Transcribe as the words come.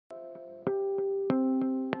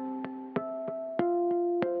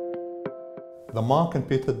The Mark and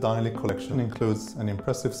Peter Dineley collection includes an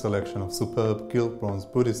impressive selection of superb gilt-bronze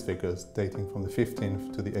Buddhist figures dating from the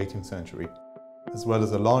 15th to the 18th century, as well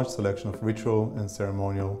as a large selection of ritual and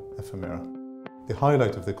ceremonial ephemera. The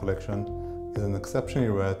highlight of the collection is an exceptionally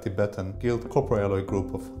rare Tibetan gilt copper alloy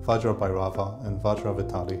group of Vajrabhairava and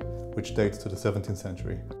Vajravetali, which dates to the 17th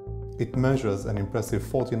century. It measures an impressive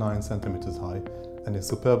 49 centimeters high and is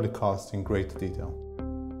superbly cast in great detail.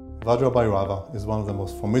 Vajrabhairava is one of the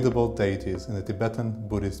most formidable deities in the Tibetan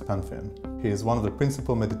Buddhist pantheon. He is one of the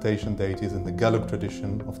principal meditation deities in the Gelug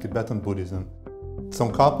tradition of Tibetan Buddhism.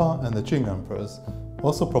 Tsongkhapa and the Qing emperors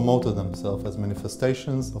also promoted themselves as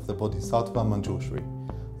manifestations of the Bodhisattva Manjushri.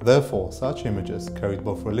 Therefore, such images carried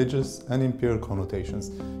both religious and imperial connotations,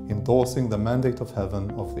 endorsing the mandate of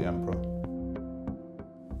heaven of the emperor.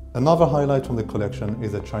 Another highlight from the collection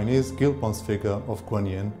is a Chinese gilt-bronze figure of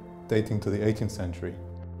Guanyin dating to the 18th century.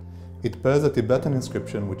 It bears a Tibetan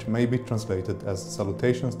inscription which may be translated as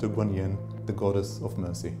Salutations to Guanyin, the Goddess of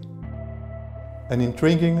Mercy. An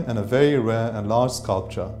intriguing and a very rare and large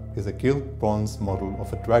sculpture is a gilt-bronze model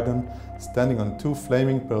of a dragon standing on two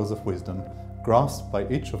flaming pearls of wisdom, grasped by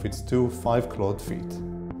each of its two 5-clawed feet.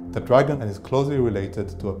 The dragon is closely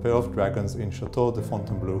related to a pair of dragons in Chateau de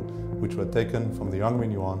Fontainebleau, which were taken from the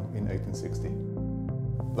Yangming Yuan in 1860.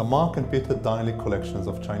 The Mark and Peter Dineley collections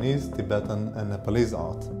of Chinese, Tibetan and Nepalese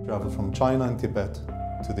art travel from China and Tibet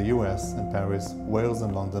to the US and Paris, Wales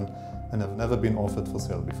and London, and have never been offered for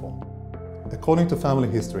sale before. According to family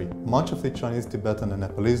history, much of the Chinese, Tibetan and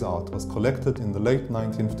Nepalese art was collected in the late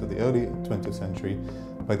 19th to the early 20th century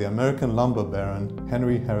by the American lumber baron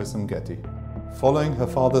Henry Harrison Getty. Following her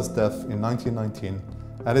father's death in 1919,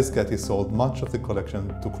 Alice Getty sold much of the collection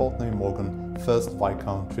to Courtney Morgan, 1st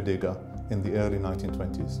Viscount Tredegar, in the early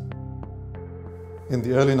 1920s. In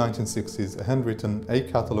the early 1960s, a handwritten A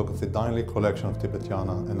catalogue of the Dineley collection of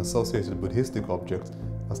Tibetana and associated Buddhistic objects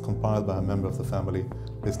was compiled by a member of the family,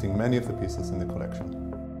 listing many of the pieces in the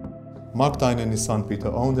collection. Mark Dineley and his son Peter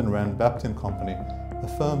owned and ran Baptian Company, a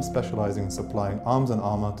firm specializing in supplying arms and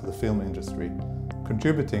armor to the film industry,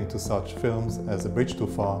 contributing to such films as A Bridge Too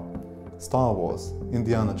Far, Star Wars,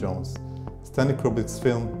 Indiana Jones, Stanley Kubrick's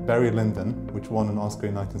film Barry Lyndon, which won an Oscar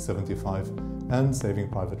in 1975, and Saving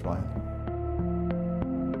Private Ryan.